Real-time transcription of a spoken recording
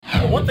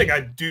one thing I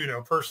do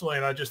know personally,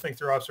 and I just think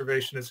through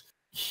observation, is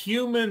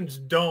humans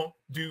don't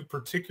do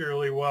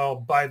particularly well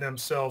by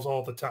themselves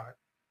all the time.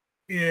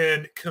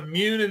 And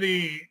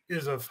community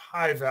is of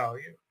high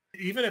value.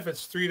 Even if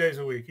it's 3 days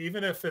a week,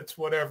 even if it's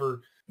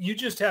whatever, you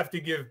just have to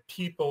give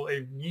people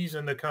a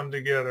reason to come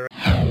together.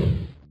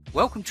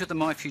 Welcome to the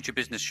My Future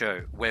Business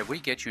Show, where we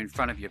get you in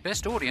front of your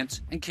best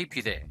audience and keep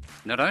you there.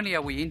 Not only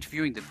are we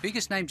interviewing the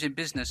biggest names in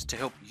business to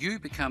help you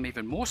become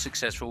even more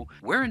successful,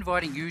 we're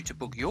inviting you to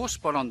book your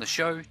spot on the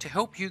show to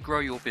help you grow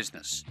your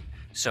business.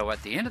 So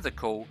at the end of the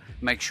call,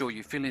 make sure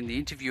you fill in the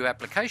interview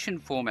application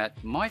form at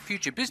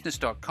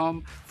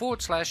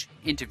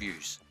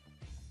myfuturebusiness.com/interviews.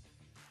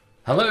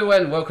 Hello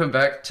and welcome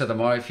back to the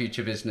My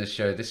Future Business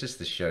Show. This is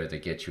the show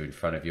that gets you in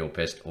front of your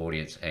best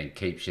audience and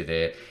keeps you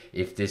there.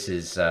 If this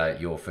is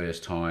your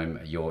first time,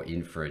 you're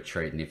in for a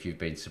treat. And if you've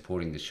been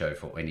supporting the show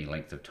for any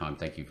length of time,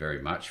 thank you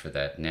very much for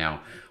that.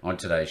 Now, on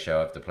today's show,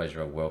 I have the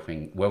pleasure of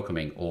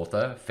welcoming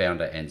author,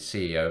 founder and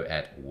CEO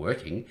at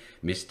Working,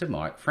 Mr.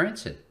 Mike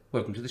Fransen.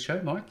 Welcome to the show,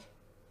 Mike.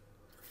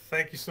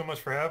 Thank you so much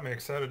for having me.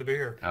 Excited to be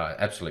here.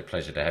 Absolute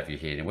pleasure to have you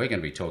here. And we're going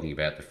to be talking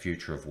about the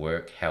future of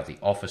work, how the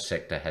office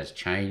sector has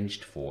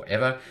changed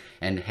forever,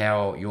 and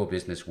how your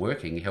business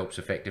Working helps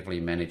effectively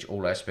manage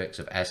all aspects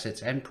of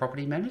assets and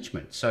property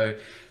management. So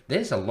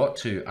there's a lot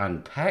to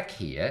unpack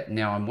here.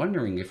 Now, I'm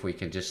wondering if we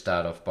can just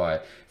start off by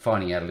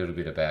finding out a little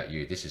bit about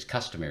you. This is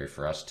customary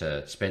for us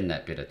to spend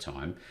that bit of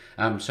time.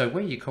 So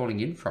where are you calling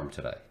in from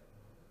today?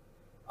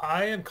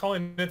 I am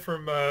calling in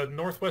from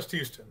Northwest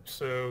Houston.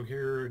 So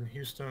here in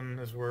Houston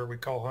is where we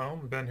call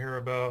home. Been here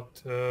about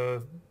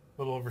a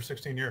little over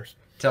 16 years.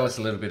 Tell us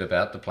a little bit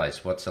about the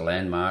place. What's the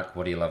landmark?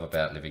 What do you love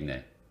about living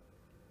there?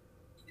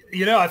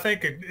 You know, I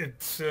think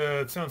it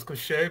sounds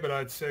cliche, but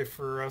I'd say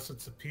for us,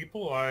 it's the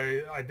people.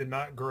 I did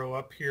not grow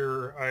up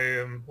here. I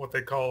am what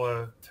they call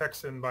a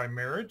Texan by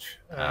marriage.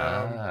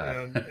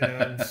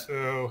 And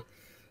so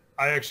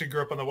I actually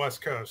grew up on the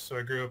West Coast. So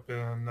I grew up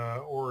in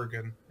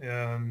Oregon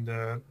and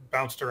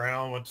bounced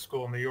around, went to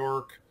school in New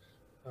York,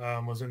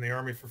 was in the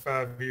Army for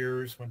 5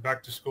 years, went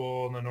back to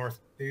school in the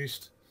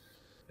Northeast,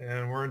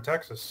 and we're in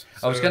Texas.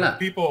 So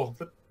people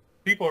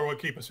are what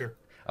keep us here.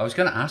 I was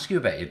going to ask you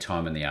about your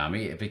time in the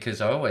Army,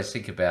 because I always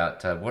think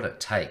about what it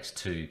takes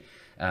to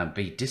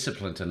be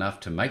disciplined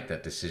enough to make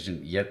that decision,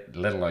 yet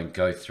let alone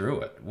go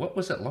through it. What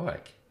was it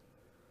like?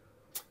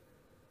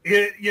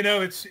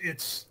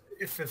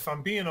 If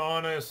I'm being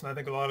honest, and I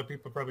think a lot of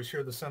people probably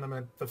share the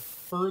sentiment, the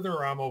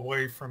further I'm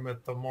away from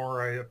it, the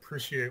more I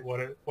appreciate what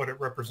it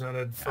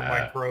represented for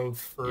my growth,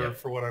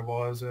 for what I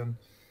was. And,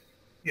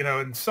 you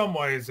know, in some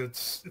ways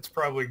it's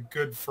probably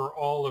good for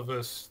all of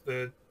us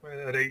that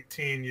at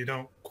 18, you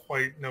don't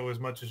quite know as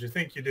much as you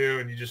think you do,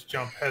 and you just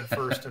jump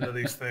headfirst into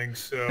these things.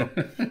 So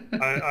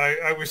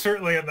I was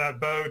certainly in that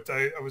boat.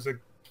 I was a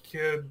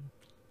kid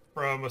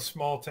from a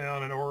small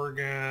town in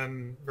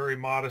Oregon, very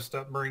modest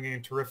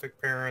upbringing,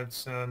 terrific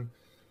parents, and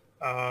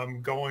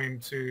going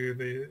to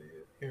the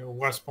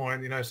West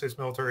Point, the United States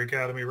Military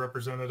Academy,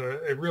 represented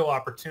a real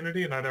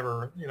opportunity. And I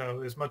never,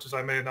 as much as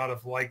I may not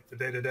have liked the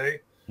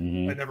day-to-day,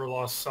 I never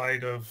lost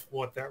sight of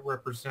what that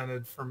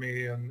represented for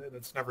me, and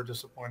it's never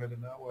disappointed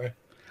in that way.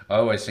 I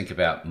always think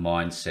about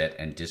mindset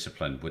and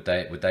discipline. Would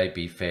they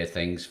be fair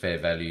things, fair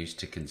values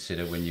to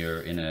consider when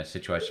you're in a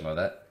situation like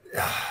that?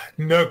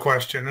 No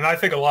question. And I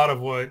think a lot of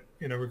what,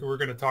 we're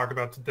going to talk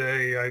about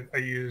today, I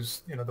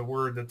use, the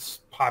word that's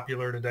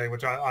popular today,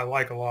 which I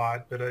like a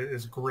lot, but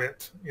is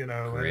grit,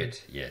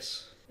 Grit,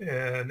 yes.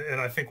 And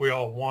I think we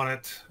all want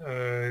it.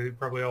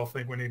 Probably all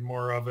think we need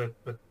more of it,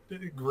 but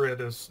grit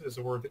is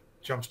a word that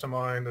jumps to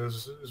mind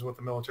is what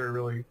the military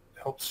really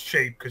helps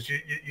shape, because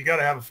you got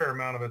to have a fair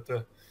amount of it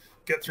to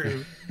get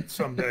through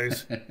some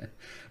days.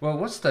 Well,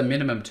 what's the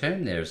minimum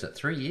term there? Is it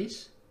 3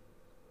 years?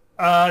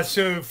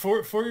 So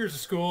 4 years of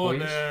school,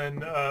 and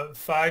then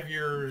 5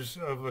 years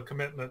of a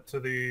commitment to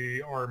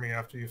the Army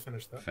after you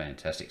finish that.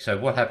 Fantastic. So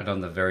what happened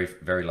on the very,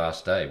 very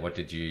last day? What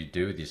did you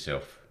do with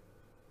yourself?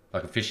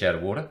 Like a fish out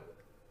of water?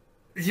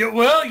 Yeah,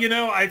 well,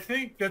 I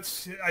think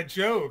I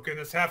joke, and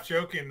it's half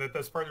joking,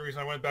 that's part of the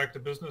reason I went back to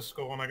business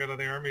school when I got out of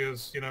the Army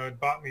is, it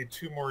bought me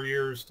 2 more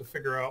years to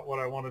figure out what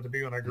I wanted to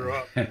be when I grew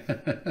up.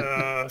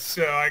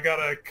 So I got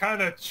to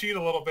kind of cheat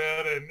a little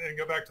bit and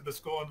go back to the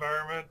school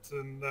environment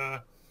and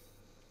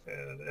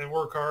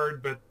work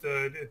hard, but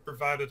it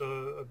provided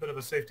a bit of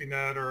a safety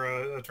net,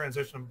 or a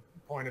transition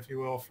point, if you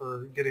will,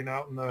 for getting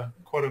out in the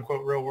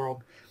quote-unquote real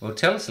world. Well,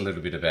 tell us a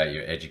little bit about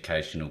your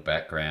educational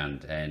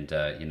background and,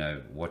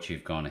 what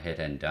you've gone ahead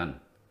and done.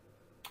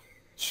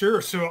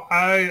 Sure. So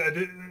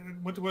I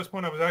went to West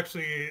Point. I was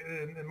actually,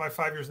 in my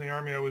 5 years in the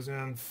Army, I was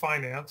in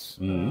finance,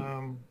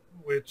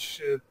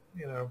 which,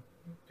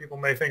 people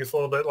may think it's a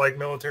little bit like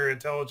military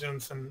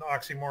intelligence and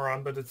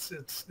oxymoron, but it's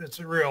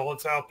real.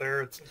 It's out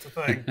there. It's a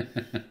thing.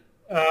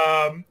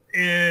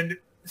 And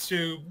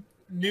so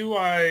knew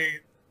I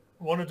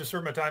wanted to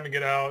serve my time and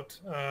get out,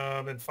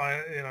 and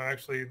find,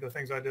 actually the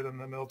things I did in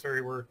the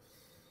military were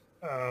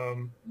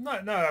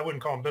not I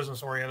wouldn't call them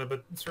business oriented,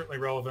 but certainly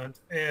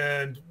relevant,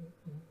 and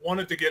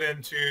wanted to get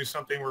into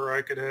something where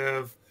I could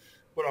have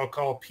what I'll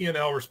call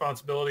P&L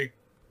responsibility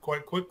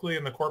quite quickly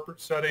in the corporate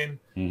setting.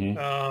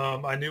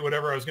 I knew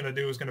whatever I was going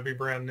to do was going to be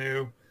brand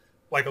new.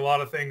 Like a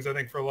lot of things, I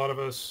think for a lot of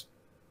us,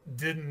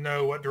 didn't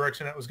know what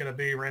direction that was going to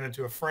be. Ran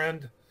into a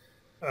friend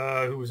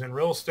who was in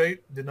real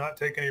estate, did not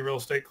take any real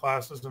estate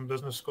classes in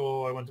business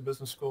school. I went to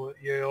business school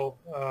at Yale,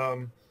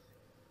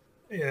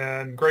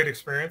 and great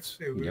experience.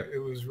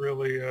 It was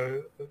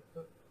really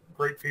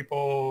great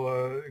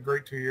people,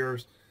 great 2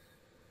 years.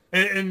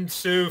 And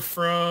so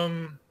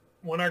from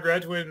when I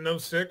graduated in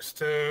 06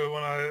 to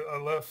when I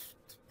left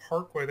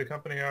Parkway, the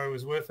company I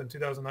was with in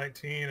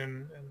 2019,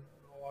 and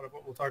a lot of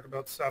what we'll talk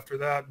about this after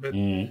that, but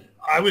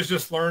I was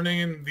just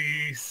learning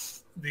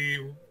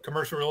the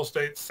commercial real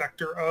estate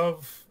sector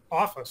of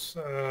office,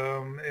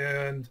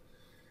 and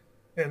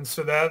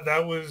so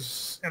that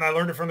was, and I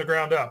learned it from the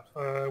ground up.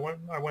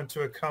 I went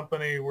to a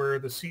company where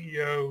the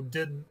CEO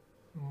didn't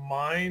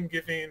mind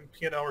giving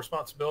P&L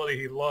responsibility.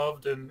 He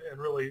loved and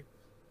really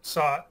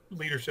sought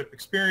leadership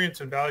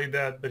experience and valued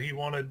that, but he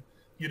wanted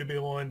you to be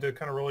willing to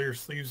kind of roll your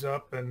sleeves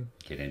up and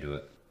get into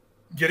it.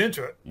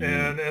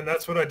 And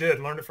that's what I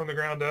did. Learned it from the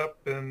ground up.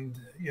 And,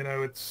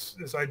 it's,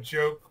 as I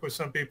joke with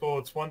some people,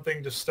 it's one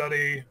thing to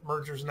study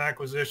mergers and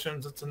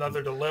acquisitions. It's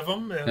another to live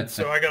them. And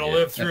so I got to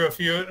live through a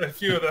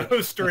few of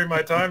those during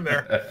my time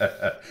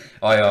there.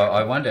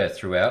 I wonder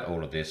throughout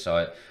all of this,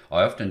 I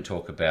often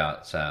talk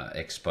about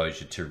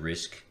exposure to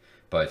risk,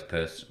 both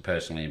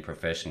personally and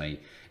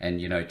professionally,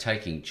 and,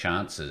 taking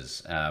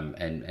chances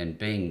and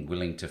being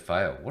willing to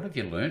fail. What have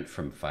you learned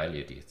from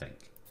failure, do you think?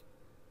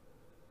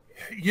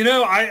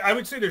 I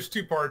would say there's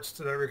two parts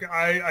to that, Rick.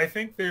 I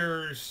think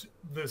there's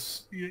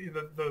this,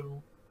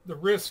 the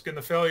risk and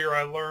the failure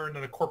I learned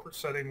in a corporate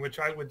setting, which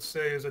I would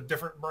say is a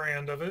different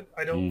brand of it.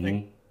 I don't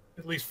think,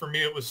 at least for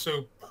me, it was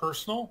so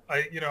personal.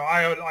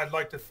 I'd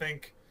like to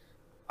think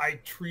I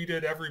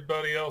treated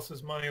everybody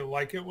else's money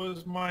like it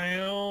was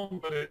my own,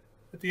 but at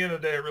the end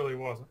of the day, it really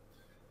wasn't.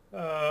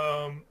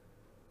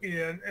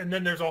 And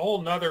then there's a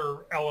whole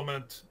nother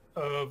element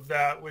of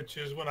that, which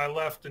is when I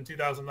left in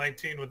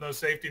 2019 with no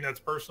safety nets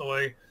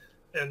personally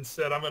and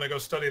said, I'm going to go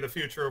study the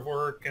future of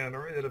work. And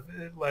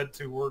it led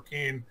to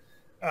working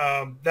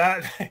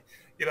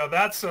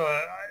that's,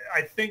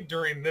 I think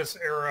during this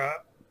era,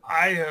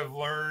 I have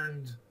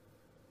learned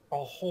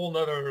a whole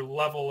nother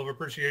level of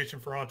appreciation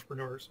for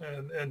entrepreneurs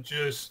and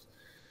just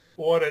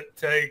what it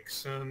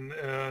takes. And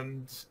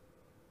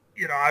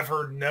I've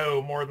heard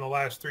no more than the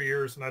last 3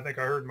 years than I think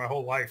I heard my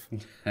whole life.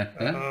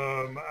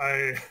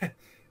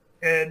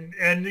 And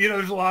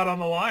there's a lot on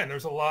the line.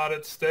 There's a lot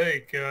at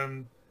stake,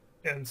 and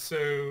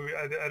so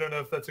I don't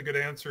know if that's a good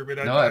answer, but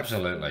no,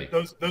 absolutely.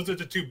 Those are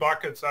the two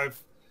buckets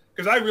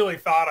because I really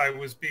thought I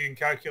was being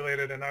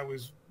calculated and I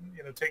was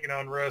taking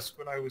on risk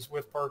when I was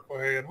with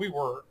Parkway, and we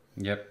were.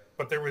 Yep.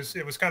 But it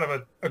was kind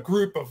of a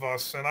group of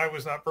us, and I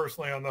was not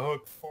personally on the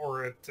hook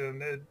for it,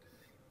 and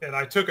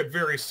I took it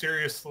very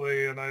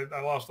seriously, and I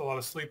lost a lot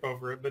of sleep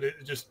over it. But it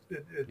is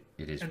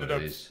what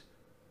it is.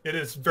 It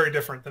is very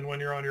different than when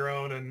you're on your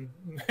own and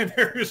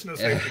there is no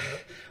safety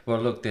net. Well,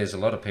 look, there's a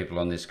lot of people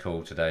on this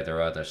call today.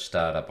 They're either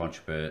startup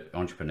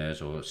entrepreneurs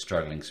or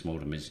struggling small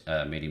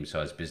to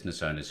medium-sized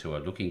business owners who are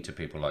looking to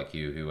people like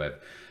you who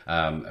have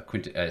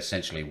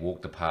essentially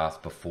walked the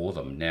path before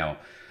them. Now,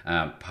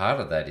 part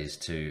of that is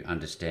to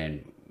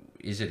understand,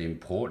 is it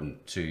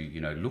important to,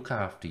 look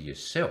after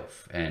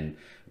yourself and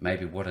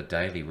maybe what a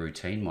daily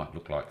routine might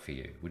look like for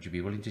you? Would you be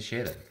willing to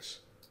share that?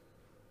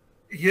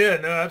 Yeah,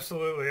 no,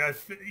 absolutely. I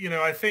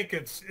think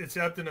it's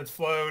ebbed and it's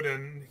flowed,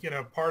 and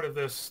part of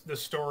this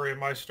story and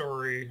my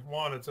story,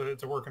 one, it's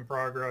a work in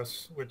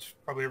progress, which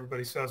probably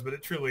everybody says, but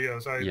it truly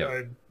is.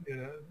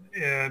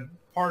 And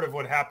part of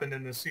what happened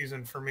in this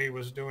season for me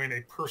was doing a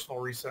personal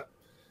reset,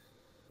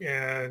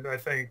 and I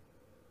think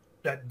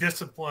that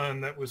discipline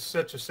that was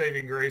such a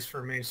saving grace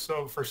for me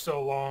for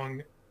so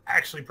long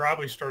actually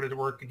probably started to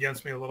work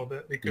against me a little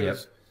bit because. Yep.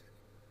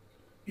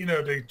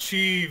 To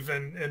achieve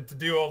and to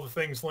do all the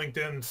things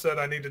LinkedIn said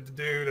I needed to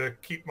do to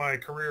keep my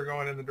career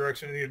going in the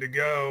direction it needed to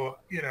go,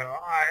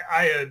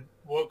 I had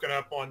woken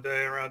up one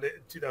day around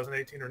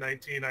 2018 or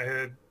 19. I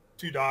had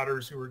two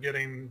daughters who were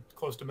getting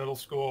close to middle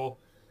school.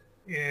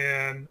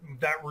 And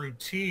that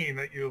routine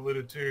that you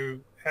alluded to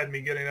had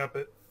me getting up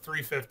at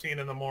 3:15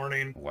 in the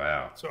morning.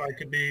 Wow. So I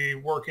could be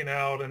working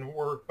out and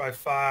work by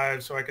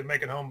 5 so I could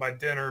make it home by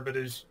dinner. But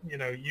as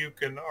you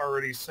can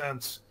already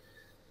sense,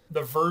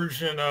 the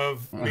version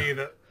of me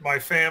that my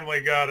family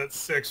got at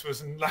 6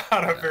 was not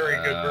a very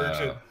good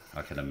version.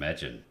 I can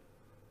imagine.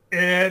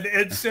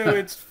 And so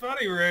it's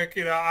funny, Rick,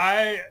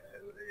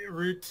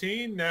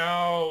 routine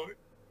now,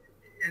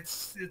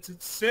 it's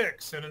at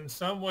 6. And in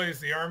some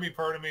ways, the Army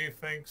part of me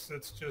thinks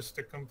it's just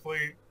a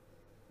complete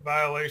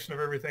violation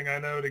of everything I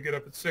know to get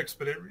up at 6.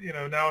 But it,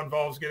 now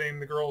involves getting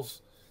the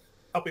girls,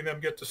 helping them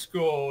get to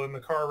school and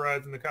the car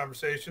rides and the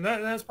conversation.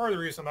 That's part of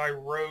the reason I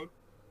wrote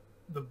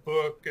the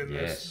book and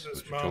this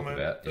moment,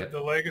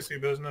 the legacy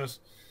business,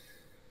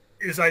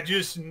 is I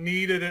just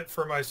needed it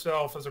for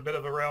myself as a bit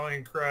of a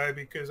rallying cry,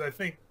 because I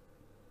think,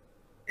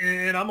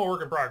 and I'm a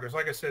work in progress.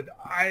 Like I said,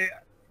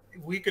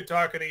 we could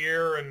talk in a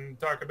year and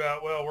talk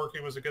about, well,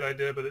 working was a good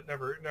idea, but it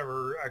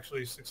never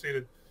actually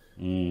succeeded.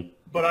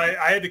 But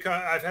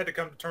I've had to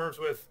come to terms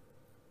with,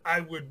 I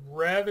would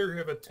rather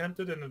have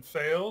attempted and have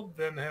failed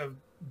than have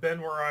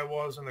been where I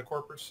was in the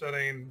corporate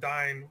setting,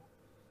 dying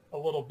a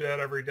little bit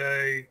every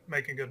day,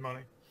 making good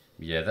money.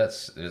 Yeah,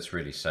 that's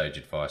really sage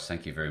advice.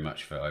 Thank you very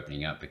much for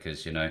opening up,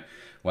 because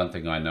one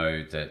thing I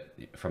know that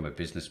from a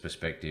business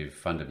perspective,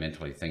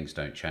 fundamentally things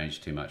don't change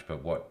too much,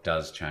 but what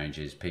does change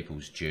is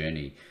people's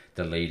journey,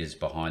 the leaders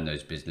behind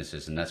those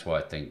businesses, and that's why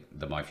I think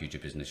the My Future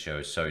Business Show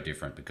is so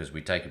different, because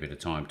we take a bit of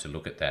time to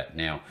look at that.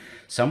 Now,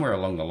 somewhere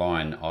along the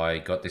line, I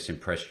got this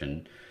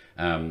impression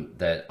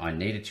that I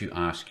needed to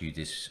ask you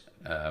this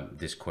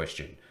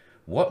question: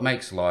 what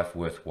makes life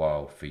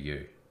worthwhile for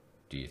you,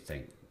 do you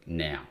think,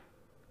 now?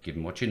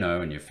 Given what you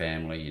know and your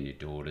family and your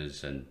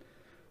daughters, and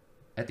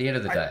at the end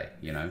of the day,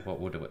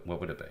 what would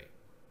it be?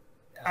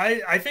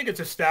 I think it's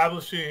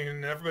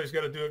establishing, everybody's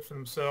got to do it for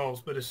themselves,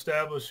 but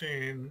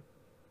establishing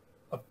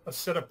a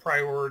set of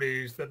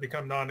priorities that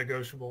become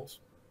non-negotiables.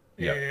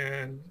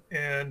 Yeah.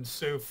 And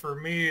so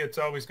for me, it's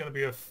always going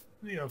to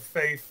be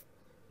faith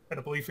and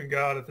a belief in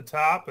God at the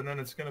top, and then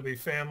it's going to be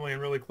family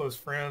and really close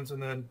friends,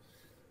 and then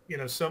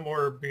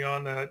somewhere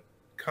beyond that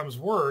comes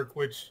work,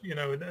 which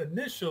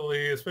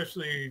initially,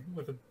 especially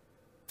with a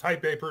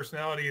type A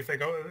personality, you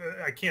think, oh,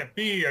 I can't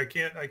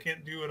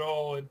do it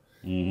all and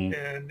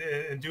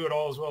do it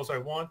all as well as I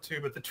want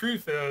to. But the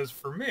truth is,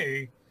 for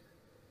me,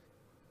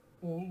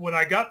 when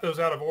I got those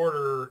out of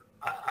order,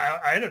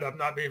 I ended up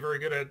not being very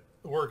good at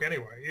work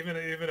anyway, even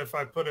if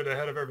I put it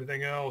ahead of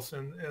everything else,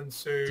 and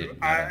so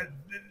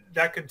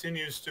that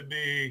continues to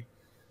be.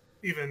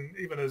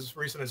 Even as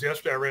recent as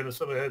yesterday, I ran into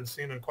somebody I hadn't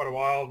seen in quite a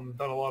while and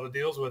done a lot of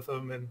deals with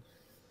them, and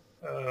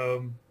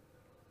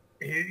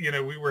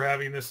we were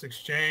having this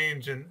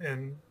exchange,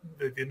 and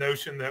the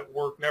notion that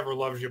work never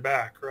loves you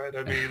back, right?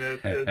 I mean,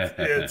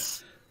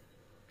 it's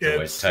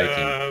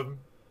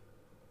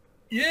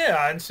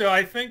yeah. And so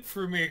I think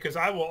for me, because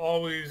I will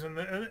always,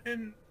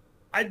 and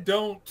I'm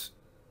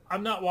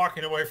not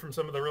walking away from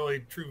some of the really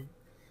true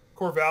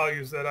core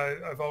values that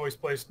I've always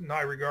placed in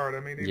high regard.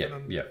 I mean,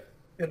 even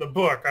in the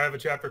book, I have a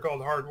chapter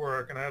called Hard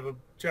Work, and I have a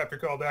chapter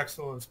called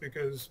Excellence,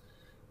 because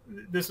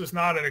this is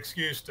not an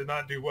excuse to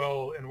not do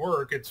well in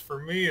work. It's, for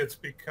me, it's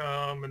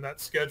become, and that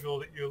schedule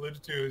that you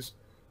alluded to is,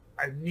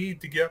 I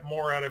need to get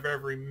more out of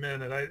every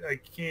minute. I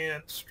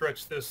can't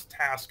stretch this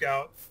task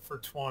out for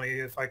 20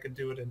 if I could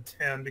do it in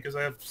 10, because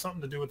I have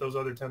something to do with those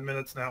other 10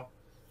 minutes now.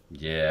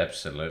 Yeah,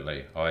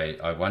 absolutely.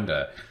 I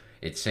wonder,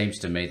 it seems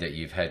to me that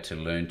you've had to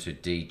learn to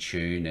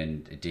detune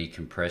and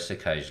decompress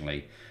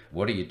occasionally.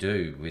 What do you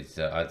do with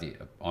either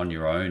on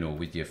your own or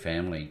with your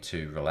family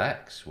to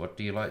relax? What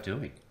do you like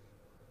doing?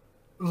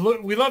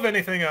 Look, we love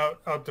anything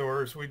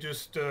outdoors. We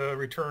just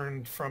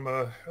returned from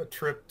a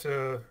trip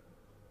to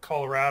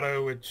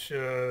Colorado, which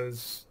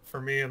is, for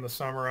me, in the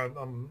summer.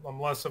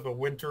 I'm less of a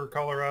winter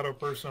Colorado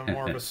person. I'm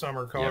more of a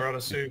summer Colorado.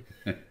 So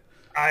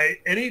I've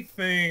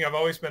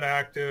always been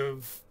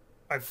active.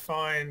 I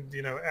find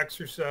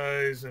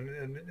exercise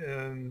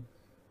and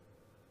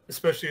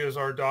especially as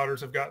our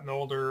daughters have gotten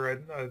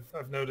older,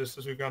 I've noticed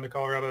as we've gone to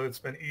Colorado, it's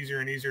been easier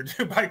and easier to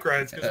do bike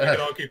rides because we can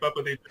all keep up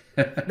with each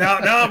other. Now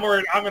I'm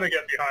worried I'm going to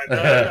get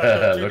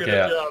behind. Look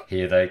out,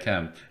 here they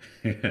come.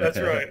 That's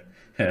right.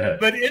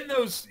 But in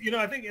those,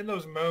 I think in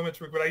those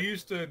moments, what I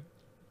used to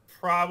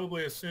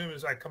probably assume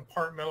is I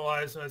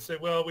compartmentalize and I'd say,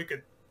 well, we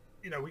could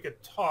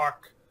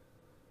talk,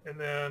 and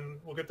then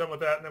we'll get done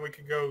with that, and then we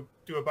could go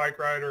do a bike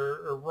ride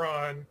or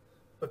run.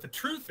 But the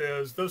truth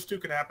is, those two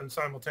can happen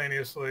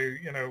simultaneously.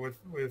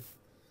 With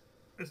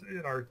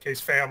in our case,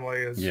 family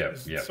is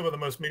some of the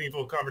most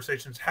meaningful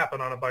conversations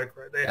happen on a bike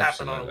ride. They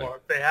happen on a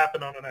walk. They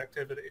happen on an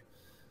activity.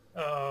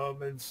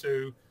 And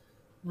so,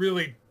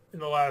 really, in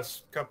the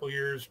last couple of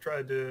years,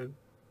 tried to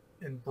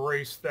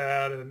embrace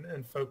that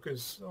and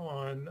focus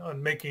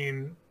on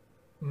making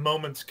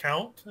moments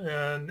count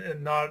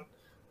and not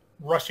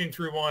rushing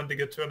through one to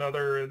get to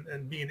another,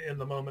 and being in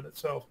the moment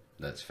itself.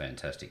 That's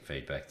fantastic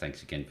feedback.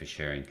 Thanks again for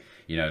sharing.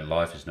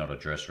 Life is not a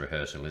dress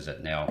rehearsal, is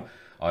it? Now,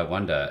 I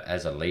wonder,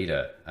 as a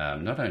leader,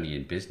 not only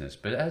in business,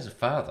 but as a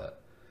father,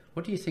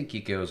 what do you think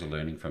your girls are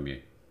learning from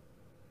you?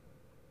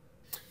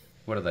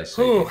 What do they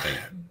see? Ooh,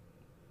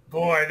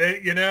 boy,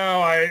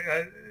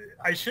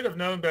 I should have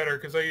known better,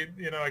 because I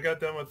got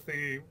done with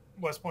the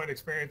West Point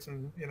experience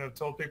and,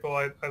 told people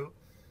I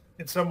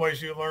in some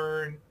ways you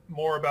learn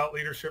more about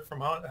leadership from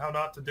how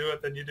not to do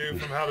it than you do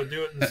from how to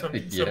do it in some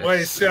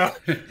ways. So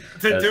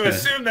to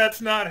assume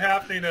that's not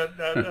happening at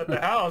the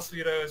house,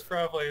 is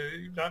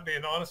probably not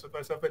being honest with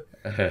myself. But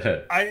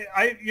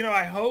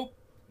I hope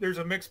there's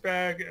a mixed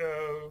bag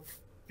of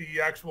the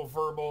actual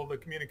verbal, the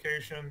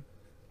communication,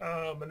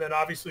 and then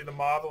obviously the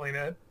modeling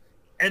it.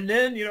 And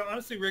then,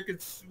 honestly, Rick,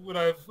 it's what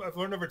I've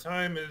learned over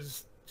time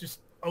is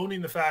just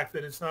owning the fact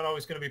that it's not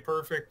always going to be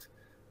perfect,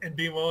 and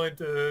being willing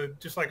to,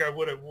 just like I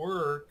would at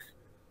work.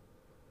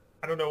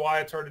 I don't know why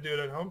it's hard to do it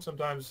at home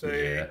sometimes.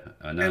 Say,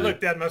 I know. Hey,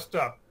 look, Dad messed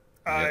up.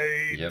 Yep.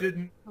 I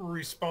didn't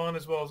respond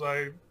as well as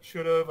I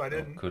should have. I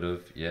didn't. Could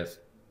have, yes.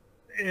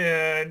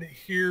 And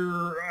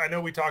here, I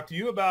know we talked to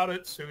you about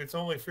it, so it's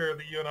only fair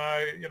that you and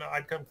I,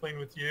 I'd come clean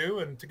with you,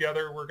 and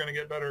together we're going to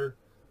get better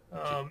in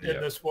Yeah.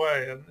 this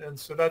way. And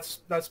so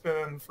that's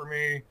been for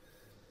me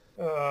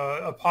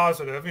a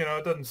positive.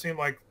 It doesn't seem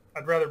like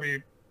I'd rather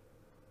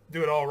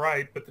do it all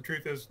right, but the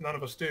truth is none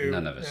of us do.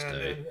 None of us do.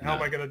 And how am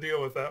No. I going to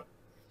deal with that?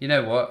 You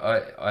know what?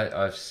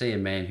 I see a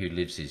man who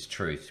lives his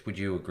truth. Would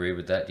you agree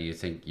with that? Do you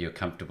think you're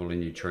comfortable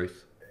in your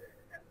truth?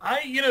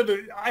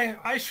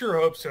 I sure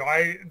hope so.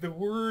 The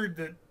word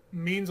that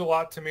means a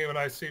lot to me when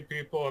I see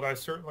people, and I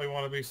certainly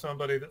want to be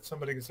somebody that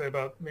somebody can say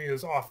about me,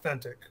 is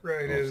authentic,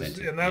 right?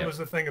 Authentic. And that Yep. was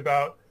the thing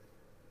about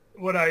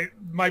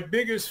my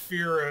biggest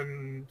fear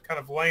and kind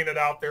of laying it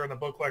out there in the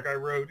book like I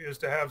wrote is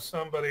to have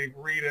somebody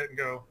read it and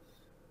go,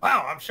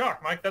 wow, I'm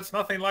shocked, Mike. That's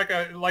nothing like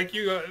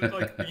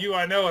you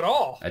I know at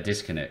all. A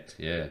disconnect.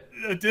 Yeah.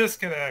 A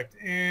disconnect.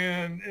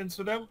 And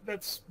so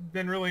that's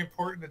been really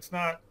important. It's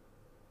not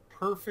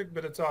perfect,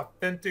 but it's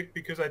authentic,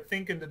 because I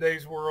think in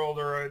today's world,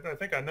 or I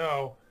think I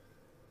know,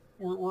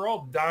 we're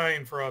all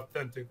dying for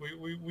authentic.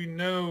 We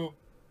know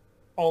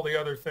all the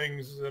other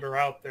things that are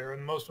out there,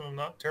 and most of them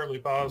not terribly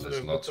There's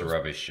positive. But lots of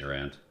rubbish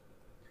around.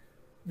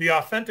 the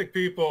authentic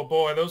people,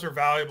 boy, those are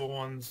valuable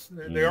ones.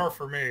 They Mm. are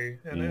for me,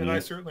 and I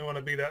Hmm. certainly want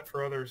to be that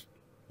for others.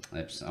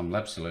 I'm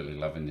absolutely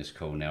loving this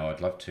call now.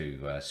 I'd love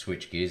to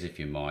switch gears if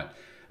you might.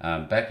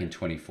 Back in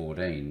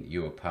 2014,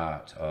 you were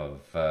part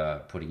of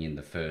putting in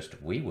the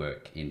first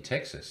WeWork in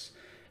Texas.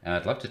 And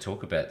I'd love to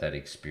talk about that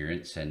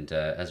experience and,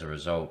 as a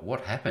result,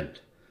 what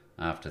happened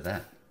after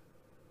that.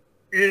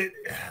 It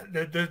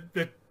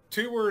the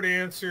two-word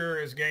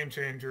answer is game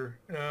changer,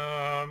 and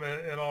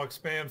I'll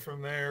expand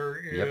from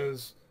there. Yep.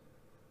 Is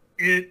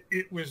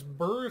it was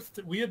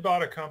birthed. We had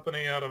bought a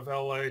company out of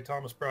LA,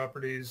 Thomas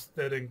Properties,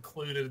 that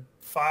included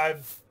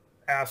 5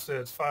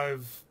 assets,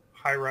 5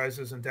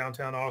 high-rises in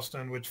downtown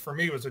Austin, which for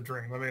me was a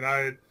dream. I mean,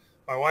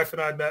 my wife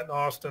and I had met in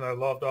Austin. I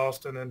loved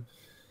Austin, and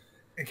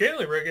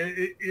candidly, Rick,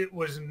 it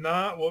was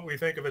not what we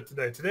think of it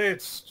today. Today,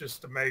 it's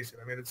just amazing.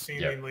 I mean, it's Yep.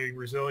 seemingly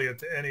resilient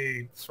to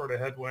any sort of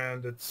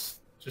headwind. It's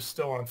just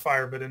still on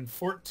fire. But in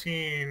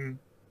 14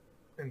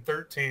 and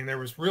 13, there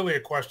was really a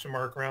question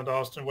mark around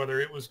Austin, whether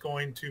it was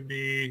going to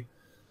be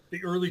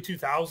the early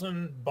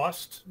 2000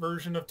 bust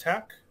version of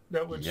tech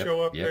that would Yep.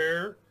 show up Yep.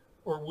 there,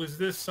 or was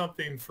this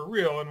something for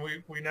real? And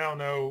we now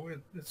know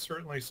it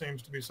certainly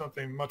seems to be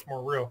something much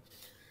more real.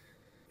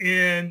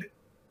 And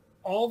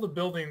all the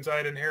buildings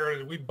I'd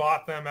inherited, we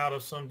bought them out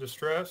of some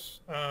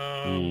distress.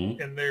 Hmm.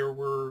 And there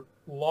were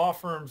law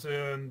firms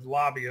and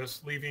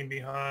lobbyists leaving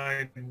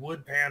behind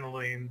wood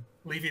paneling,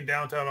 leaving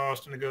downtown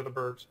Austin to go to the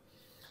burbs.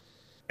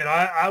 And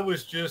I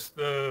was just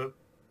the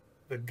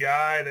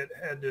guy that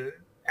had to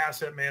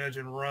asset manage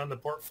and run the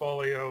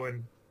portfolio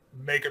and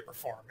make it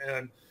perform.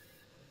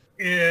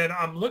 And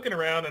I'm looking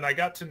around, and I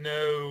got to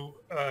know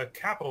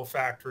Capital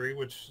Factory,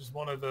 which is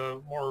one of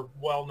the more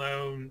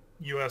well-known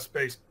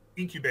U.S.-based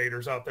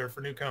incubators out there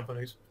for new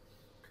companies.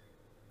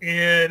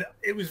 And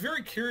it was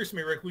very curious to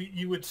me, Rick.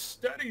 You would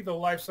study the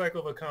life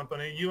cycle of a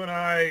company. You and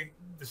I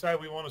decide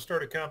we want to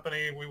start a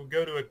company. We would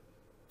go to a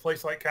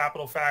place like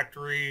Capital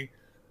Factory,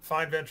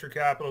 find venture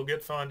capital,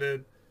 get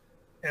funded.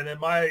 And then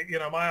my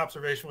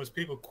observation was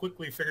people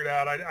quickly figured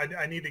out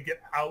I need to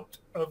get out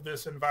of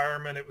this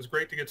environment. It was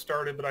great to get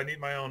started, but I need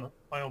my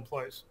own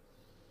place.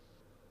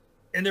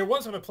 And there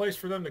wasn't a place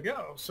for them to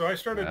go. So I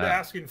started Wow.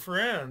 asking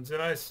friends,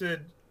 and I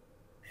said,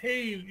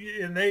 hey,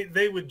 and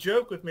they would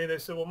joke with me. They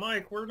said, well,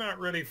 Mike, we're not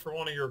ready for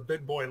one of your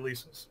big boy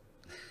leases.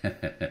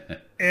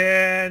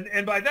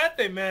 And by that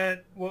they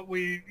meant what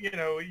you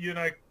and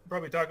I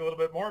probably talk a little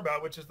bit more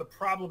about, which is the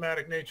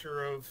problematic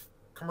nature of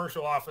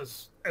commercial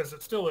office as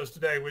it still is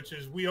today, which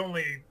is we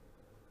only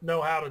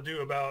know how to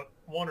do about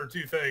 1 or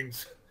 2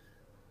 things.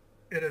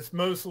 And it's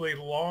mostly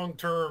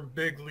long-term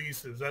big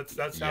leases.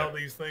 That's how Yep.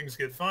 these things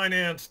get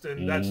financed.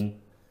 And Hmm.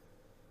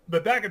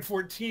 but back in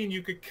 14,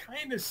 you could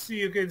kind of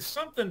see, okay,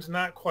 something's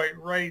not quite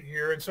right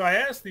here. And so I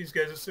asked these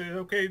guys, I said,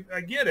 okay, I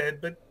get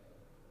it, but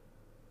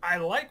I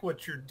like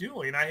what you're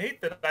doing. I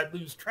hate that I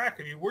lose track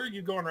of you. Where are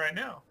you going right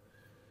now?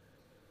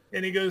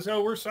 And he goes,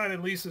 oh, we're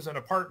signing leases in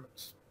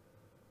apartments.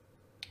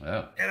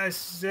 Wow. And I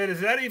said,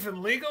 is that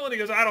even legal? And he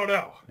goes, I don't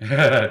know.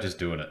 Just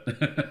doing it.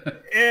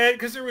 And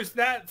because there was just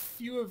that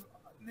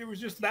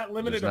There's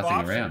limited of nothing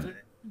options. around.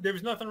 There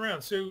was nothing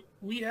around. So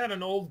we had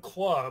an old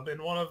club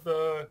in one of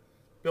the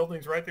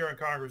buildings right there in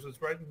Congress.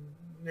 It's right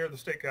near the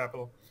state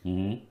capitol.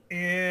 Hmm.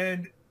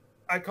 And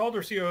I called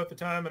our CEO at the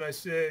time and I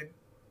said,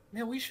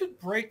 man, we should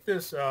break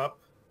this up.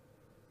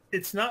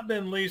 It's not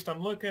been leased.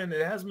 I'm looking.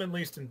 It hasn't been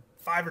leased in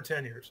 5 or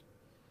 10 years.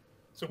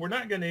 So we're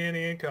not getting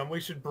any income. We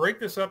should break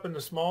this up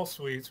into small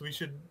suites. We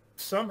should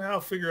somehow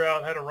figure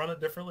out how to run it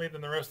differently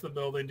than the rest of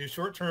the building, do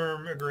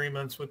short-term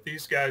agreements with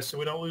these guys so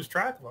we don't lose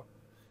track of them.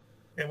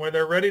 And when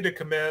they're ready to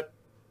commit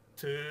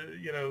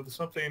to,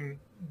 something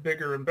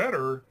bigger and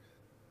better,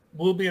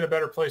 we'll be in a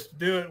better place to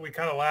do it. We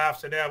kind of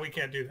laughed and, yeah, we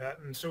can't do that.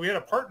 And so we had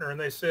a partner and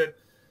they said,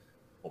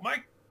 well,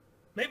 Mike,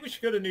 maybe we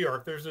should go to New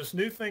York. There's this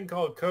new thing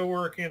called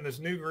co-working, this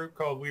new group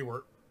called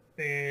WeWork.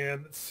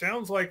 And it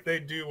sounds like they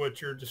do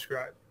what you're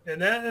describing.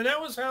 And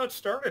that was how it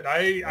started.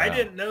 I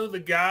didn't know the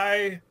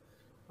guy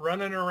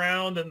running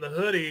around in the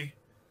hoodie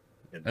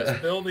in this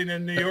building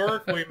in New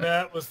York we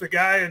met was the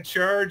guy in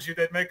charge who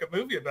they'd make a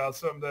movie about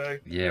someday.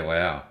 Yeah,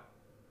 wow.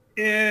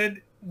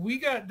 And we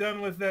got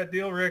done with that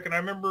deal, Rick. And I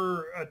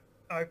remember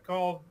I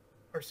called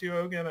our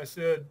COO again. I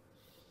said,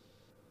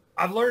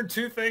 I've learned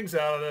two things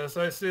out of this.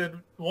 I said,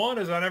 one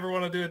is I never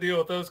want to do a deal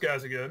with those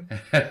guys again.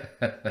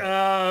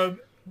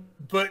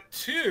 But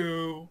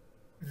two,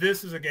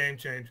 this is a game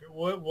changer.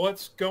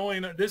 What's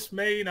going on? This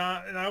may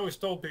not, and I always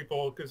told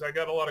people, because I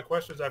got a lot of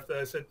questions after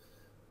that, I said,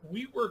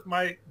 WeWork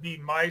might be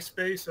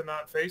MySpace and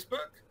not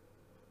Facebook,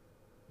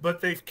 but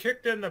they've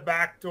kicked in the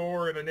back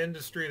door in an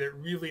industry that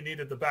really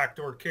needed the back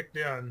door kicked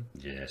in.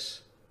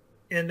 Yes.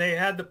 And they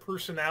had the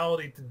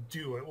personality to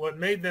do it. What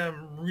made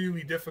them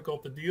really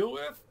difficult to deal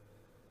with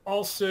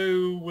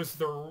also was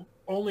the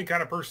only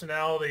kind of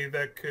personality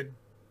that could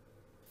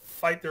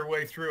fight their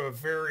way through a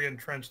very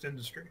entrenched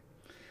industry.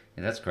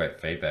 Yeah, that's great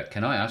feedback.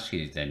 Can I ask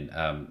you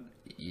then,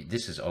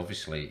 this is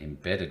obviously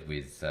embedded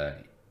with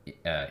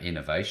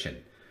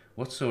innovation.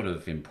 What sort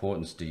of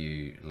importance do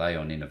you lay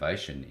on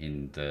innovation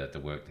in the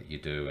work that you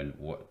do, and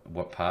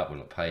what part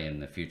will it play in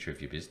the future of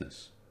your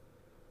business?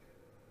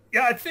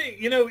 Yeah, I think,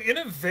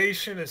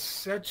 innovation is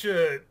such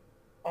a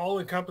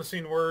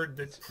all-encompassing word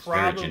that it's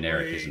probably very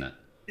generic, isn't it?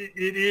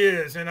 It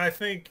is. And I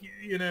think,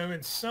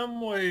 in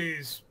some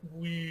ways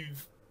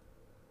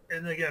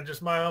and again,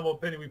 just my humble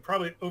opinion, we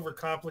probably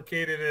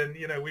overcomplicated, and,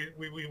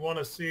 we want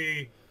to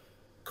see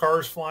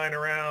cars flying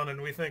around, and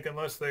we think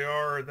unless they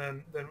are,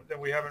 then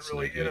we haven't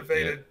really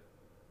innovated.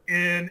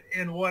 Yeah.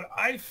 And what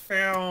I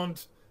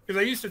found, because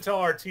I used to tell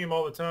our team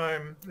all the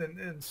time,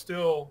 and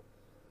still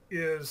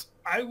is,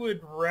 I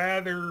would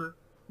rather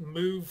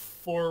move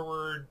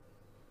forward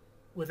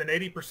with an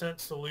 80%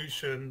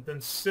 solution than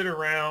sit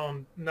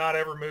around not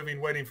ever moving,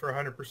 waiting for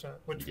 100%,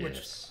 which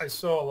I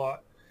saw a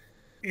lot.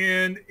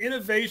 And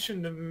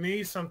innovation to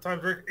me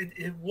sometimes, Rick,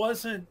 it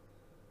wasn't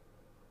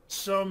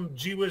some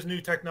gee whiz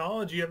new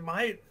technology.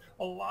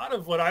 A lot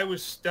of what I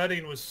was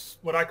studying was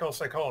what I call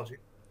psychology.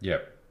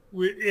 Yep.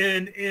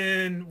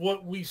 In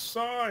what we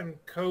saw in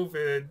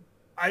COVID,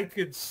 I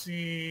could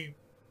see,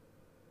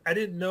 I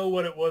didn't know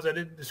what it was. I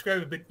didn't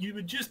describe it, but you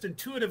would just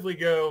intuitively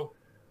go,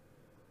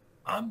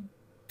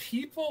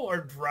 people are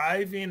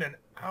driving an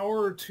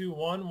hour or two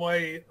one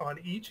way on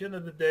each end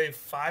of the day,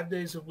 5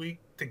 days a week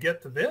to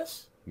get to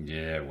this.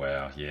 Yeah.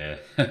 Wow. Yeah.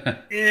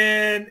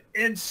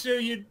 and so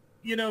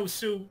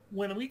so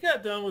when we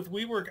got done with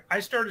WeWork, I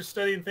started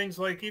studying things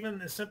like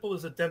even as simple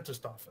as a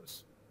dentist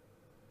office,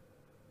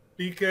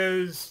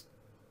 because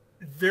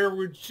there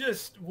were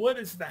just, what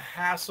is the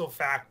hassle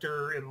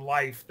factor in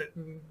life that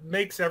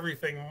makes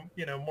everything,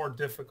 more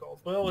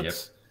difficult? Well,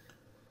 it's,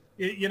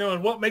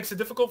 and what makes it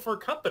difficult for a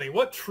company?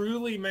 What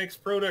truly makes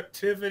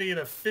productivity and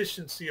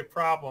efficiency a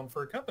problem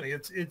for a company?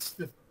 It's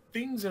the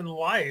things in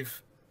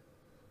life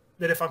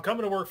that if I'm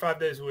coming to work 5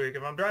 days a week,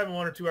 if I'm driving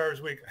 1 or 2 hours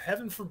a week,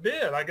 heaven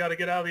forbid, I got to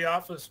get out of the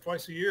office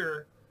twice a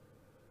year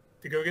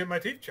to go get my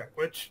teeth checked,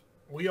 which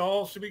we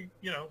all should be,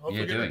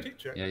 hopefully getting our teeth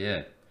checked.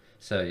 Yeah.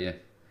 So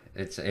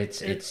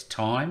it's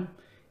time,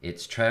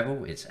 it's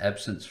travel, it's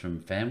absence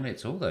from family,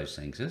 it's all those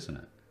things, isn't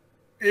it?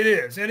 It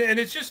is. And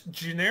it's just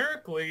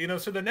generically,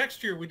 so the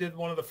next year we did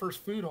one of the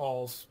first food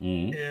halls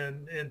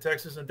in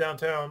Texas and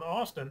downtown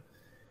Austin.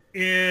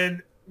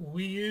 And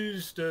we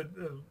used a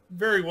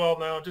very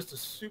well-known, just a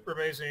super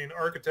amazing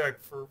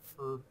architect for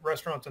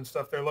restaurants and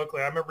stuff there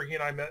locally. I remember he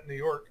and I met in New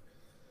York,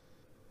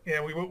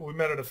 and we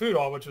met at a food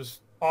hall, which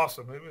was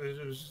awesome.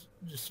 It was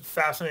just a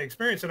fascinating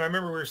experience. And I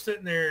remember we were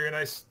sitting there, and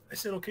I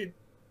said, okay,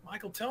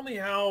 Michael, tell me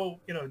how,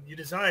 you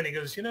design. He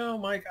goes,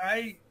 Mike,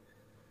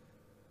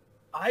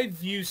 I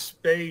view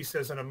space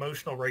as an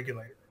emotional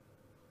regulator.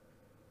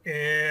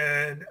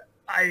 And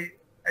I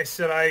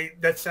said,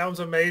 that sounds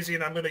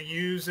amazing. I'm going to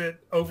use it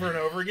over and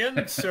over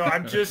again. So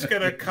I'm just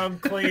going to come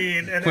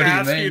clean and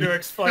ask you to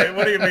explain.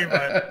 What do you mean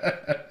by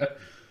it?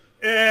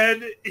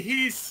 And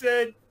he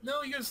said,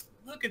 no, he goes,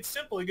 look, it's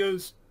simple. He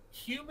goes,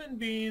 human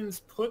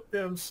beings put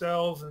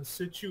themselves in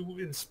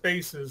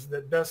spaces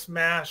that best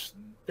match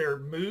their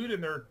mood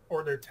and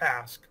their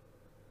task.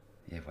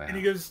 Yeah, wow. And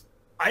he goes,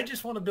 I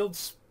just want to build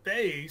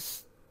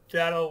space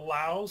that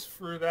allows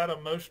for that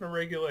emotional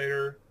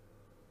regulator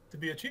to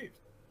be achieved.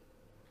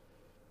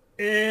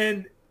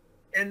 And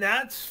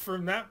that's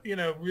from that,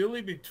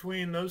 really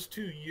between those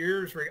 2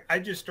 years, Rick, I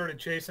just started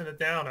chasing it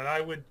down, and I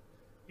would,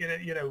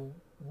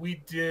 we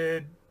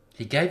did.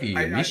 He gave you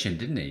your mission,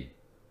 didn't he?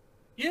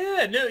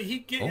 Yeah, no,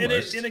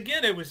 and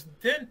again, it was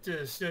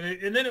dentists,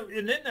 and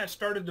then that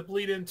started to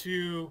bleed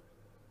into,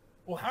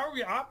 well, how are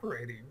we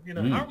operating?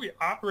 How are we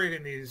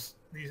operating these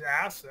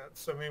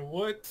assets? I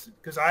mean,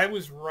 because I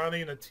was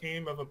running a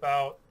team of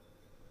about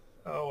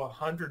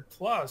 100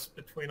 plus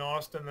between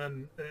Austin,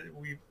 and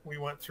we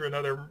went through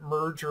another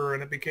merger,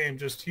 and it became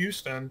just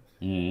Houston.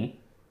 Mm-hmm.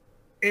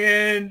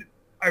 And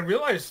I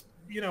realized,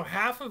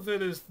 half of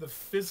it is the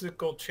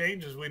physical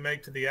changes we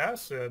make to the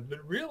asset, but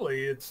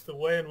really it's the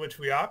way in which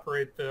we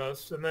operate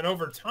this. And then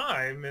over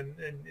time, and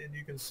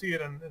you can see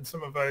it in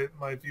some of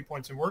my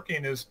viewpoints in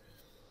working, is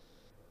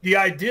the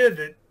idea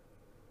that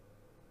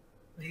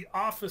the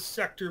office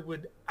sector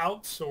would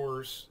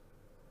outsource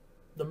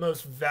the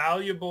most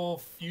valuable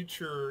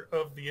future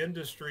of the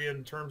industry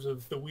in terms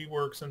of the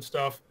WeWorks and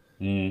stuff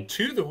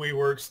to the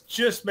WeWorks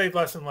just made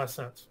less and less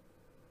sense.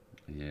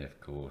 Yeah, of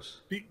course.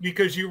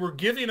 Because you were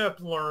giving up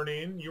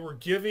learning, you were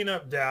giving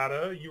up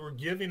data, you were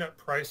giving up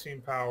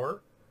pricing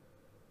power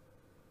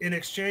in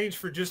exchange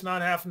for just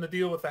not having to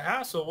deal with the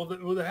hassle.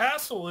 Well, the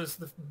hassle is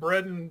the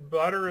bread and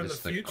butter and the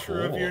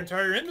future of your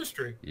entire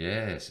industry.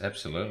 Yes,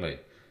 absolutely.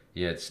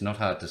 Yeah, it's not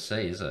hard to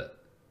see, is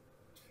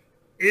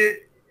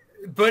it?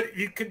 But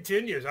it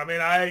continues. I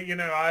mean,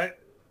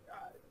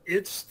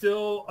 it's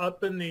still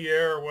up in the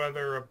air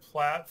whether a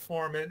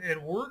platform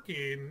and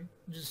working,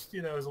 just,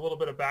 as a little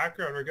bit of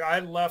background. I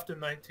left in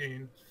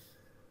 19.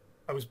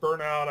 I was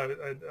burnt out.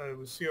 I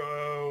was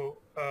COO.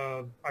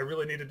 I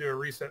really need to do a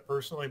reset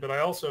personally, but I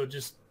also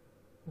just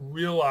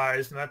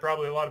realized, and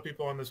probably a lot of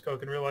people on this call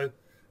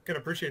can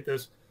appreciate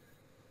this.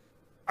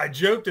 I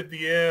joked at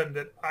the end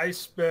that I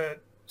spent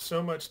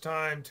so much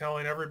time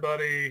telling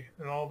everybody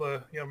and all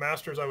the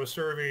masters I was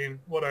serving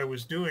what I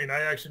was doing. I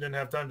actually didn't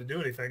have time to do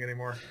anything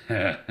anymore.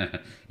 Yeah,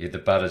 the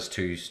butter's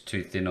too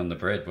thin on the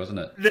bread, wasn't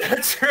it?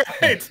 That's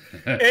right.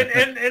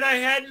 and I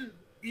hadn't.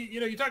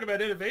 You talk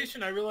about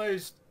innovation. I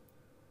realized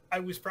I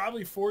was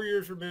probably 4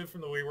 years removed from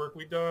the WeWork.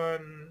 We'd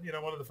done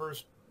one of the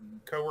first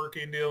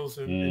co-working deals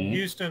in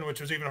Houston,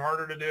 which was even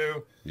harder to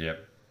do.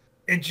 Yep.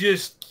 And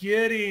just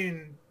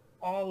getting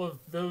all of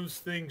those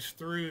things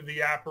through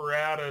the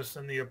apparatus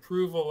and the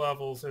approval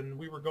levels, and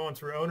we were going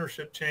through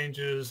ownership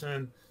changes,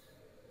 and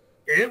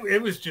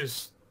it was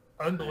just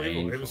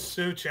unbelievable. Painful. It was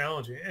so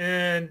challenging,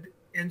 and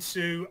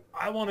so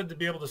I wanted to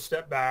be able to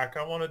step back.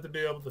 I wanted to be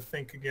able to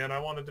think again. I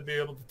wanted to be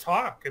able to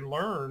talk and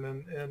learn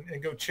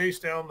and go chase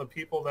down the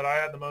people that I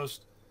had the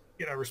most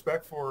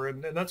respect for,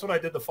 and that's what I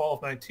did the fall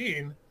of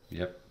 19.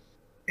 Yep.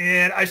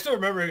 And I still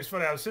remember, it was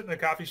funny, I was sitting in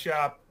a coffee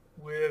shop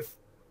with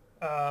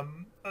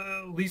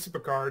Lisa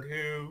Picard,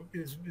 who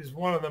is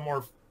one of the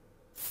more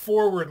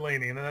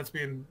forward-leaning, and that's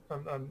being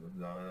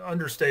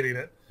understating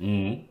it,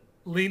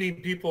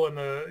 leaning people in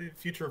the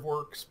future of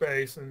work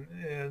space.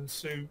 And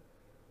so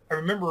I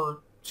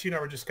remember she and I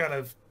were just kind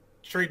of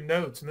trading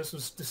notes, and this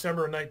was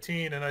December of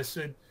 19, and I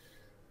said,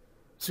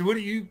 so what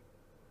are you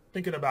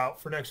thinking about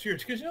for next year?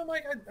 She goes,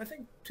 Mike, I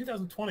think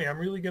 2020, I'm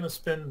really going to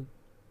spend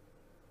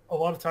a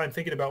lot of time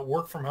thinking about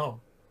work from home.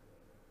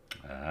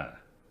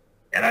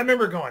 And I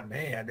remember going,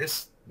 man,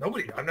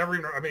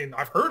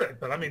 I've heard it,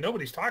 but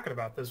nobody's talking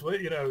about this.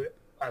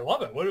 I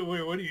love it. What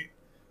do you,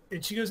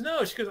 and she goes,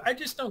 no, I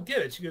just don't get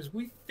it. She goes,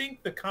 we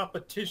think the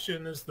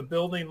competition is the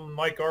building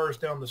like ours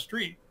down the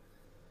street.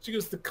 She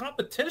goes, the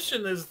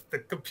competition is the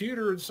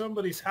computer in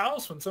somebody's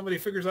house when somebody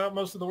figures out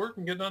most of the work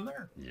and get done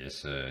there.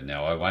 Yes.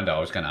 Now I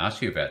was going to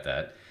ask you about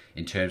that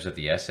in terms of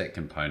the asset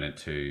component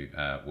to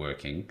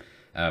working.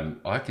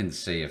 I can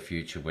see a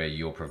future where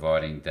you're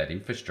providing that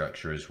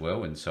infrastructure as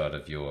well inside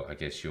of your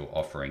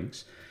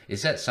offerings.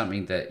 Is that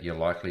something that you're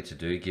likely to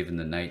do given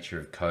the nature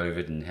of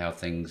COVID and how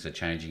things are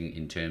changing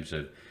in terms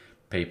of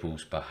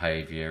people's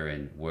behavior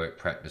and work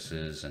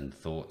practices and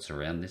thoughts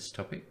around this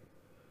topic?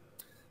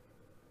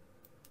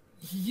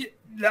 Yeah,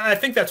 I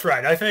think that's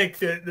right. I think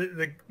that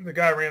the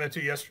guy I ran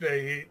into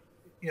yesterday,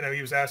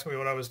 he was asking me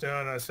what I was doing.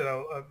 And I said,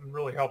 I'm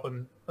really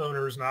helping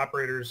owners and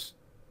operators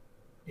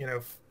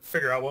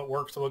figure out what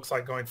works looks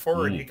like going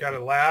forward. He kind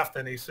of laughed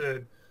and he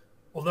said,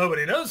 well,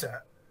 nobody knows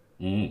that.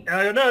 And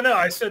I go, no.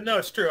 I said, no,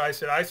 it's true. I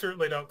said, I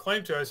certainly don't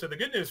claim to. I said, the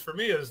good news for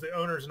me is the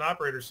owners and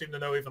operators seem to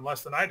know even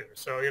less than I do.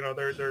 So,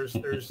 there's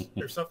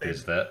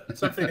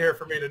something here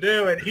for me to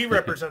do. And he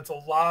represents a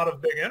lot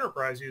of big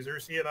enterprise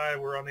users. He and I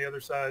were on the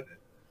other side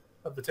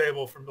of the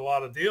table from a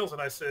lot of deals.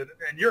 And I said,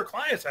 and your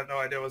clients have no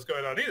idea what's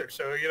going on either.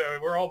 So,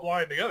 we're all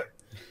blind together.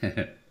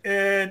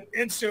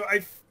 and so I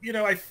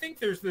think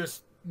there's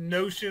this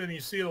notion, and you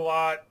see it a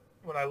lot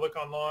when I look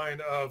online,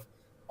 of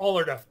all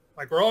or nothing.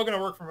 Like, we're all going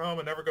to work from home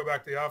and never go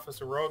back to the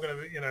office, or we're all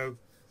going to,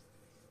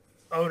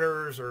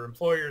 owners or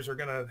employers are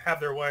going to have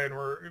their way, and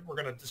we're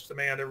going to just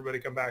demand everybody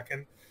come back.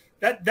 And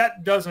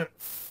that doesn't,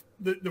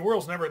 the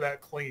world's never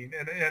that clean.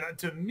 And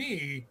to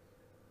me,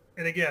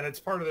 and again, it's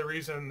part of the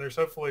reason there's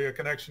hopefully a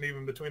connection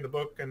even between the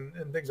book and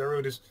things I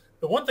wrote, is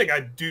the one thing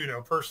I do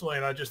know personally,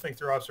 and I just think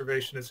through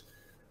observation, is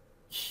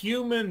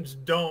humans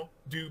don't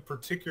do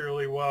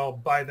particularly well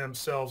by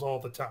themselves all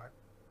the time.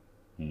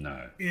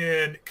 No.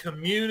 And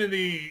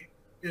community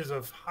is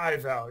of high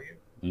value.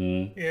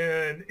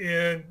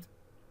 And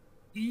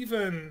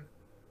even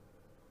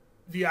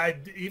the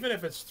idea, even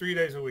if it's 3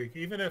 days a week,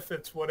 even if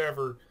it's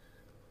whatever,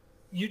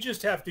 you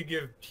just have to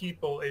give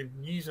people a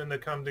reason to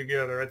come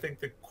together. I think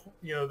that,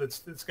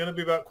 it's going to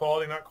be about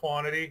quality, not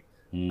quantity.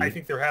 I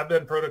think there have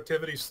been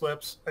productivity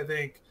slips. I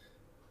think,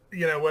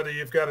 whether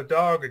you've got a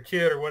dog, a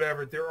kid, or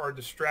whatever, there are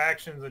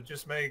distractions that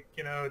just make,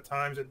 at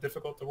times it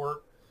difficult to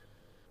work.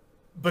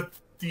 But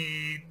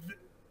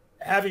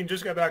having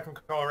just got back from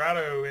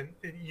Colorado, and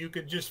you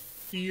could just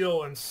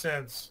feel and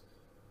sense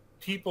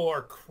people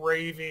are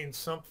craving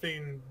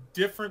something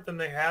different than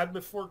they had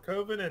before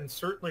COVID, and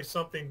certainly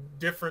something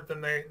different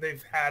than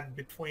they've had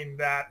between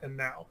that and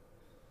now.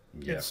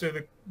 Yeah. And so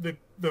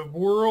the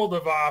world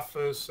of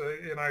office,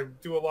 and I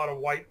do a lot of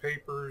white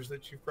papers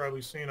that you've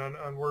probably seen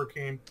on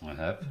working, I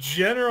have.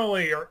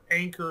 generally are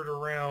anchored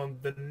around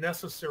the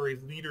necessary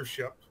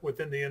leadership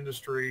within the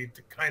industry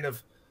to kind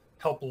of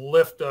help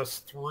lift us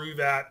through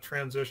that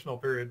transitional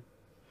period.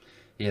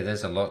 Yeah,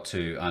 there's a lot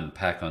to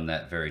unpack on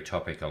that very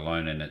topic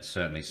alone, and it's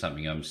certainly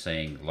something I'm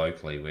seeing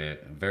locally where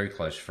very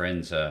close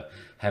friends are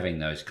having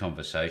those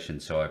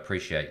conversations. So I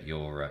appreciate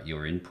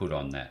your input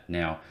on that.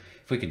 Now,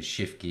 if we can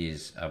shift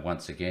gears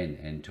once again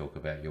and talk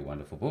about your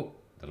wonderful book,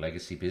 The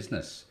Legacy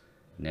Business.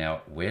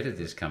 Now, where did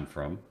this come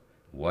from?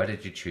 Why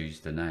did you choose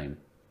the name?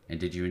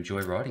 And did you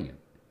enjoy writing it?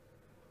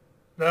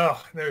 No,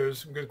 there's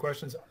some good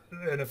questions.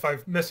 And if I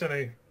miss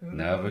any,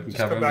 No, we can just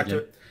cover come back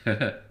them to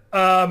again.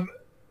 it.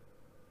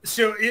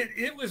 So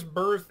it was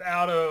birthed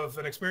out of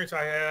an experience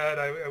I had.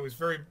 I was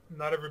very,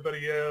 not everybody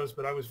is,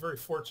 but I was very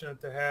fortunate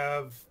to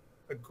have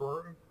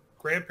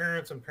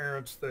grandparents and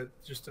parents that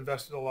just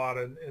invested a lot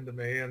into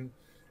me. And,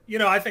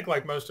 I think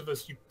like most of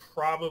us, you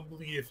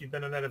probably, if you've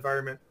been in that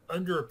environment,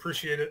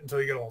 underappreciate it until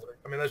you get older.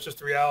 I mean, that's just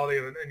the reality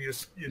of it. And you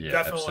Yeah,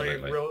 definitely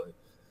absolutely. really,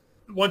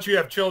 once you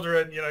have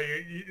children,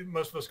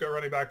 most of us go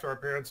running back to our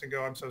parents and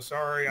go, "I'm so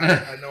sorry, I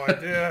had no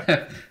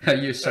idea."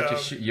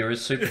 You're a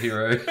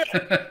superhero.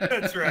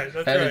 That's right.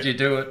 That's How did right. you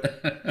do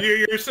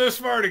it? You're so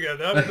smart again.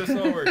 This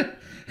all works.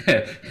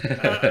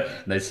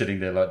 They're sitting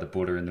there like the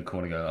Buddha in the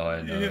corner going, "Oh,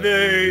 I know."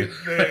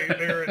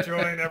 They're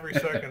enjoying every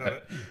second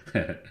of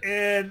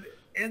it.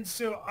 And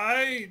so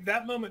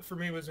that moment for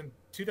me was in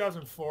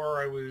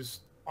 2004. I was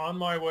on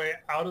my way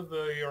out of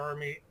the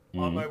Army,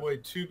 on my way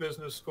to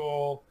business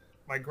school.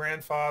 My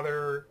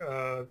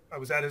grandfather, I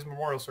was at his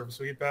memorial service,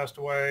 so he passed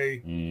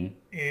away,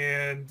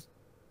 and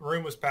the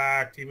room was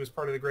packed. He was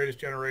part of the greatest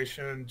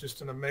generation,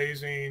 just an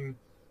amazing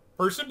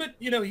person. But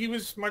he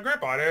was my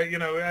grandpa.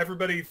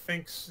 Everybody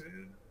thinks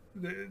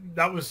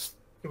it was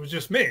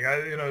just me.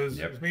 It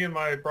was me and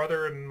my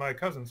brother and my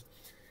cousins.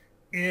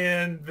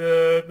 And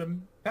the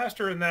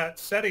pastor in that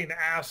setting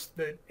asked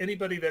that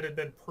anybody that had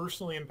been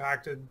personally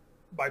impacted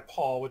by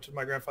Paul, which is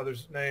my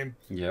grandfather's name,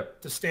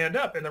 to stand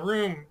up. In the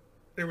room,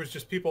 there was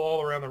just people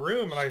all around the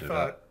room, and I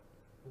thought,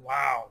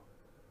 wow,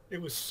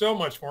 it was so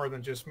much more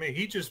than just me.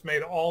 He just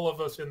made all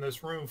of us in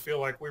this room feel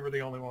like we were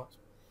the only ones.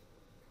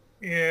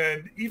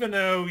 And even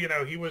though,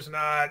 he was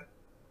not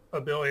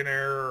a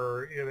billionaire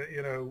or,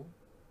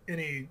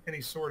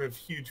 any sort of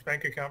huge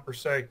bank account per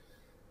se,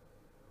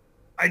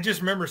 I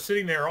just remember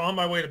sitting there on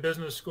my way to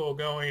business school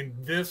going,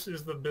 this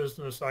is the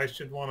business I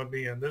should want to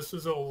be in. This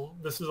is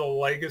a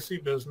legacy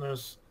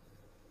business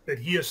that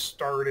he has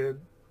started.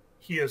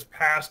 He has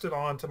passed it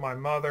on to my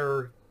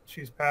mother.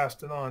 She's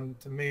passed it on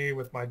to me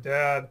with my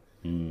dad.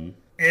 And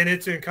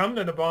it's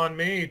incumbent upon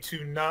me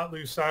to not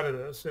lose sight of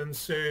this. And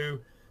so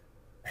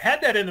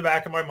had that in the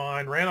back of my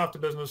mind, ran off to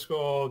business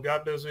school,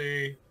 got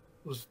busy,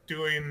 was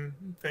doing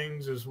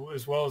things as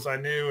well as I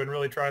knew and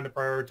really trying to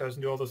prioritize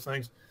and do all those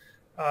things.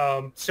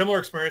 Similar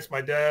experience. My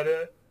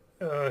dad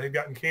had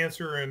gotten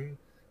cancer and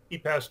he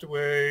passed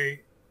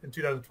away in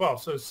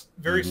 2012. So it's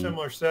very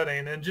similar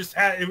setting, and just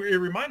it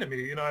reminded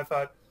me, I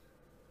thought,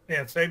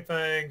 man, same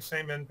thing,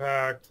 same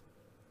impact.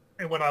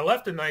 And when I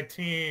left in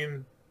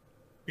 19,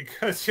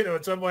 because,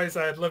 in some ways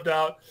I had lived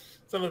out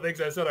some of the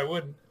things I said I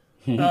wouldn't,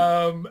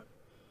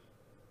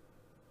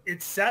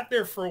 it sat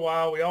there for a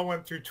while. We all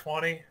went through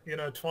 20,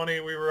 20,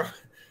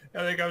 I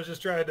think I was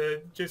just trying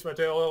to chase my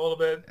tail a little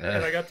bit.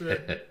 And I got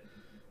to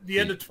the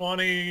end of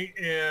 20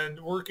 and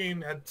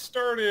working had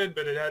started,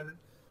 but it hadn't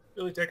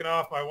really taken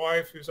off. My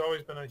wife, who's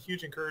always been a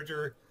huge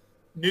encourager,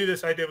 knew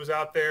this idea was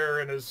out there,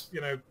 and as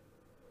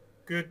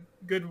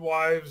good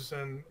wives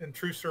and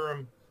true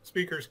serum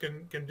speakers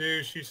can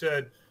do, she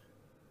said,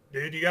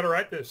 dude, you got to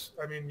write this.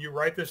 I mean, you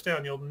write this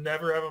down, you'll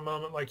never have a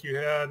moment like you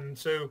had. And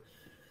so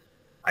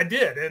I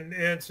did.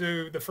 And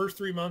so the first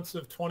 3 months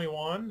of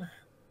 21,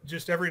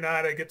 just every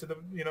night I get to the,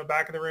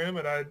 back of the room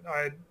and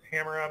I'd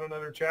hammer out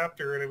another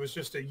chapter, and it was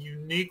just a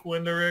unique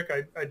window, Rick.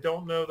 I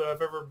don't know that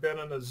I've ever been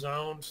in a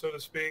zone, so to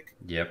speak,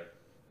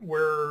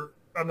 where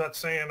I'm not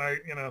saying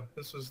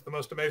this is the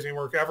most amazing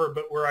work ever,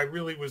 but where I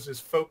really was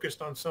as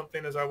focused on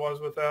something as I was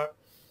with that.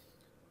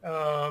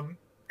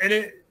 And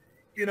it,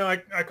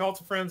 I called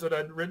some friends that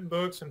had written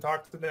books and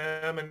talked to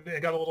them and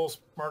got a little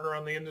smarter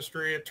on the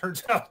industry. It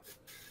turns out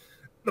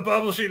the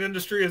publishing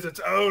industry is its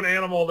own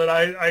animal that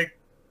I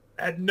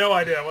had no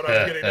idea what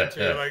I was getting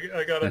into.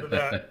 I got into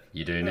that.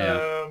 You do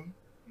now.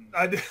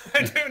 I do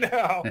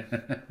now.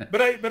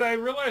 But I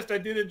realized I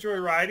did enjoy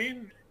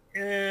writing,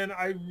 and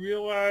I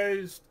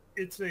realized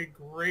it's a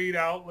great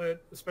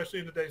outlet, especially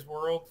in today's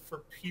world, for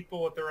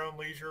people at their own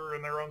leisure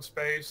and their own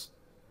space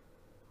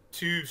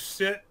to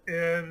sit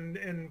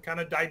and kind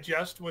of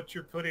digest what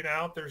you're putting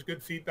out. There's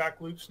good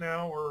feedback loops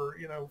now where,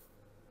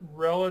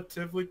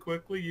 relatively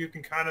quickly you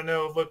can kind of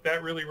know, look,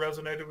 that really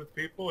resonated with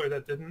people or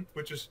that didn't,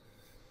 which is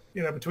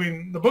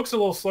between the book's a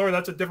little slower.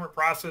 That's a different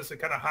process. It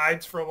kind of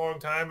hides for a long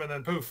time and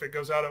then poof, it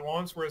goes out at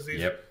once. Whereas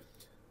these,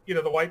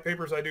 the white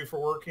papers I do for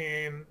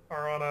working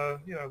are on a,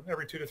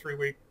 every 2 to 3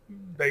 week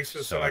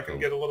basis. So I can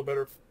get a little bit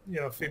of,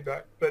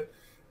 feedback. But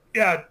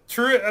yeah,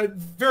 true.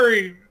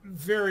 Very,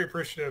 very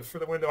appreciative for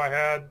the window I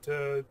had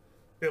to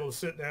be able to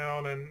sit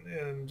down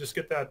and just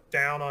get that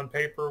down on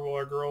paper while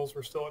our girls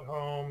were still at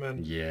home.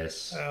 And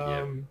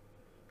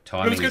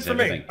timing it was good is for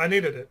everything. me. I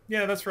needed it.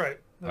 Yeah, that's right.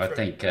 I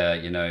think,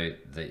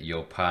 that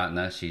your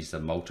partner, she's the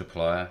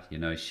multiplier,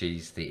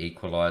 she's the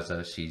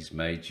equalizer. She's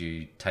made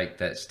you take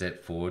that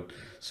step forward.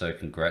 So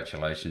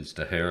congratulations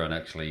to her on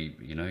actually,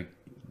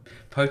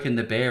 poking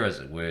the bear, as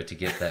it were, to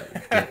get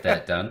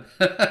that done.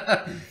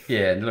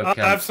 Yeah, and look,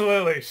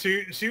 absolutely.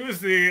 She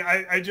was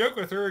I joke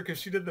with her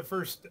because she did the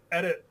first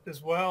edit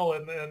as well,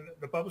 and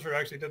the publisher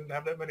actually didn't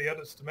have that many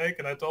edits to make,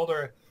 and I told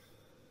her,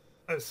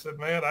 I said,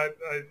 man,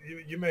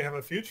 you may have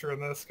a future in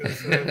this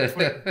because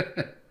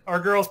our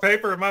girls'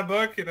 paper and my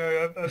book, you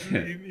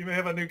may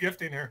have a new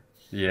gifting here.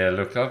 Yeah,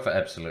 look, I've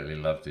absolutely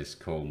loved this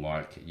call,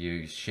 Mike.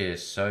 You share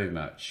so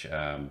much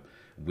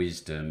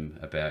wisdom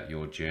about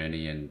your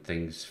journey and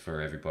things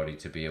for everybody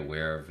to be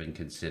aware of and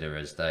consider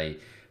as they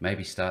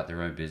maybe start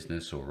their own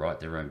business or write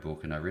their own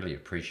book. And I really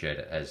appreciate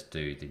it, as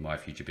do the My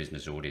Future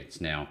Business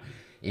audience. Now,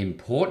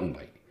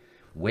 importantly,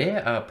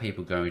 where are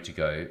people going to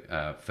go,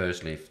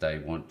 firstly, if they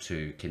want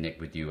to connect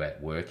with you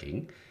at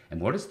Working,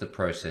 and what is the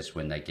process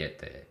when they get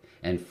there?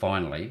 And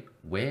finally,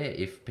 where,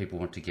 if people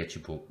want to get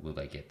your book, will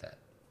they get that?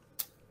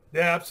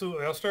 Yeah,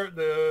 absolutely. I'll start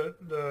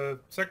the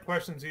second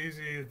question's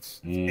easy.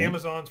 It's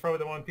Amazon's probably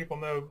the one people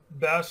know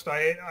best.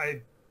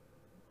 I'm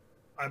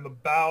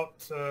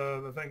about,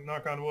 I think,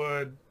 knock on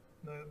wood,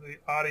 the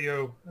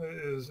audio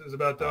is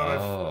about done.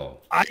 Oh.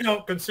 I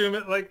don't consume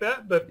it like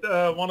that, but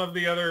one of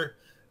the other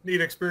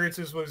neat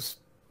experiences was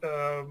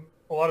a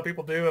lot of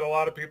people do, and a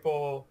lot of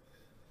people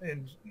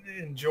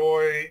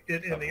enjoy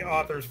it in the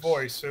author's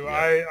voice. So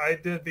I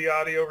did the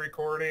audio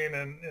recording,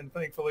 and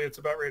thankfully it's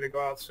about ready to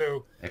go out.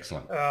 So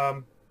excellent.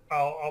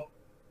 I'll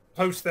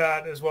post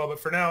that as well. But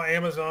for now,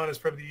 Amazon is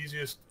probably the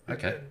easiest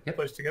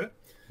place to get it.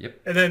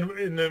 Yep.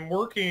 And then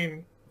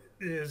Working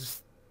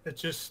it's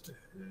just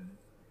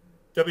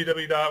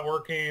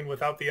www.working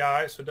without the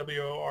I, so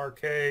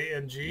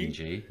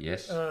WORKNG.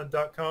 Yes.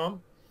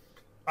 .com.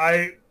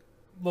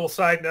 Little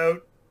side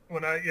note,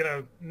 when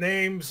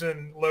names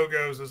and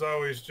logos is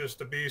always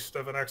just a beast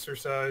of an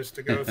exercise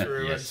to go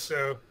through. Yes. And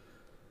so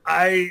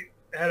I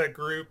had a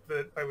group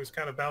that I was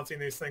kind of bouncing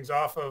these things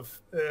off of,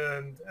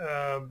 and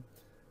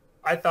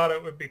I thought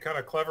it would be kind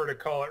of clever to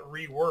call it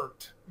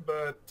Reworked,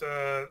 but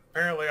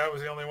apparently I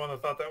was the only one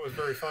that thought that was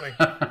very funny.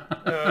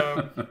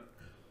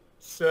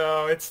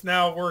 So it's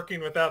now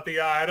Working without the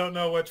I. I don't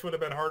know which would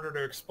have been harder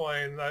to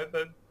explain. That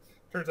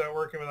turns out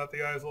Working without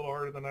the I is a little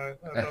harder than I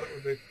thought it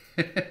would be.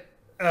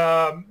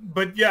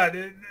 But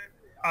yeah,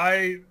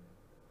 I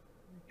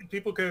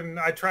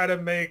try to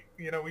make,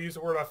 we use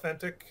the word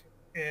authentic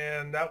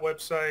in that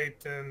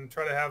website and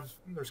try to have,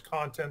 there's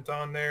content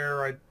on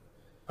there. I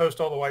post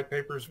all the white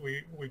papers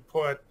we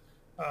put.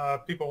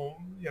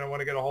 People, want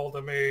to get a hold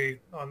of me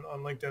on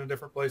LinkedIn and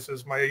different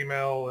places, my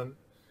email, and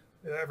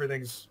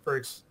everything's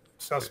very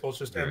accessible. It's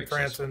just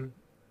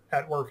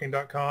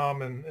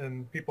mfransen@working.com,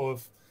 and people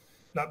have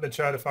not been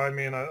shy to find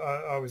me, and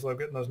I always love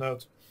getting those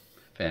notes.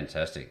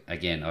 Fantastic.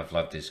 Again, I've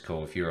loved this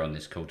call. If you're on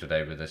this call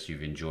today with us,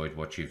 you've enjoyed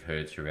what you've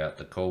heard throughout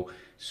the call.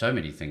 So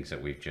many things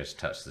that we've just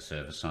touched the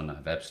surface on.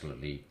 I've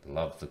absolutely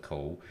loved the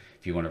call.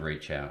 If you want to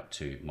reach out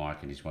to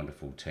Mike and his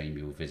wonderful team,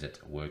 you'll visit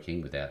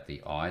Working without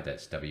the I.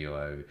 That's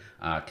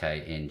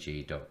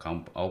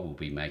WORKNG.com. I will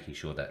be making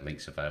sure that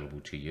link's available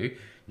to you.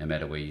 No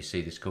matter where you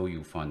see this call,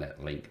 you'll find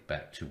that link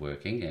back to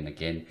Working. And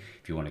again,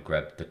 if you want to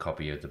grab the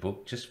copy of the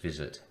book, just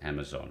visit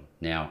Amazon.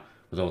 Now,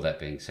 with all that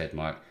being said,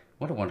 Mike,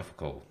 what a wonderful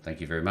call. Thank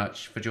you very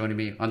much for joining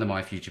me on the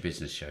My Future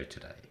Business Show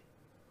today.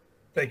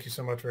 Thank you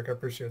so much, Rick. I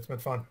appreciate it. It's been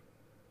fun.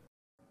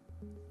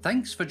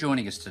 Thanks for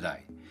joining us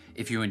today.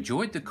 If you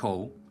enjoyed the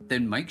call,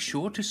 then make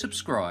sure to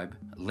subscribe,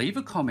 leave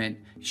a comment,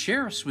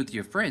 share us with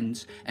your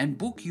friends, and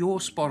book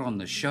your spot on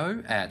the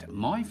show at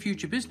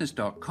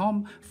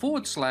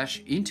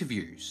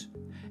myfuturebusiness.com/interviews.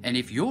 And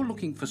if you're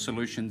looking for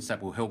solutions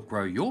that will help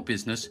grow your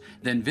business,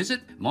 then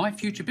visit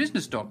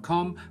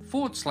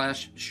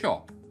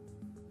myfuturebusiness.com/shop.